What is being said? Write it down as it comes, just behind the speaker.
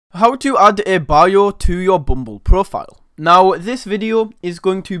how to add a bio to your Bumble profile. Now, this video is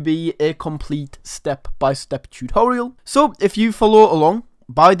going to be a complete step-by-step tutorial. So if you follow along,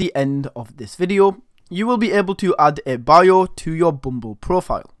 by the end of this video, you will be able to add a bio to your Bumble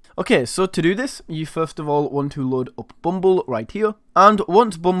profile. Okay, so to do this, you first of all want to load up Bumble right here. And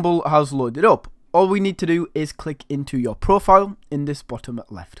once Bumble has loaded up, all we need to do is click into your profile in this bottom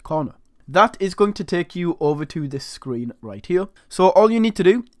left corner. That is going to take you over to this screen right here. So all you need to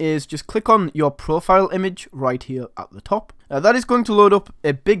do is just click on your profile image right here at the top. That is going to load up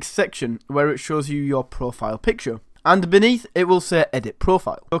a big section where it shows you your profile picture. And beneath it will say edit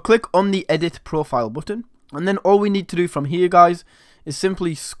profile. So click on the edit profile button. And then all we need to do from here, guys, is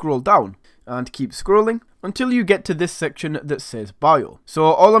simply scroll down and keep scrolling until you get to this section that says bio. So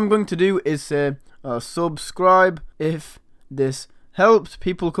all I'm going to do is say subscribe if this helped.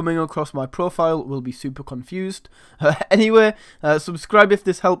 People coming across my profile will be super confused. Anyway, subscribe if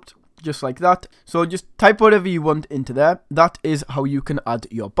this helped, just like that. So just type whatever you want into there. That is how you can add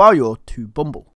your bio to Bumble.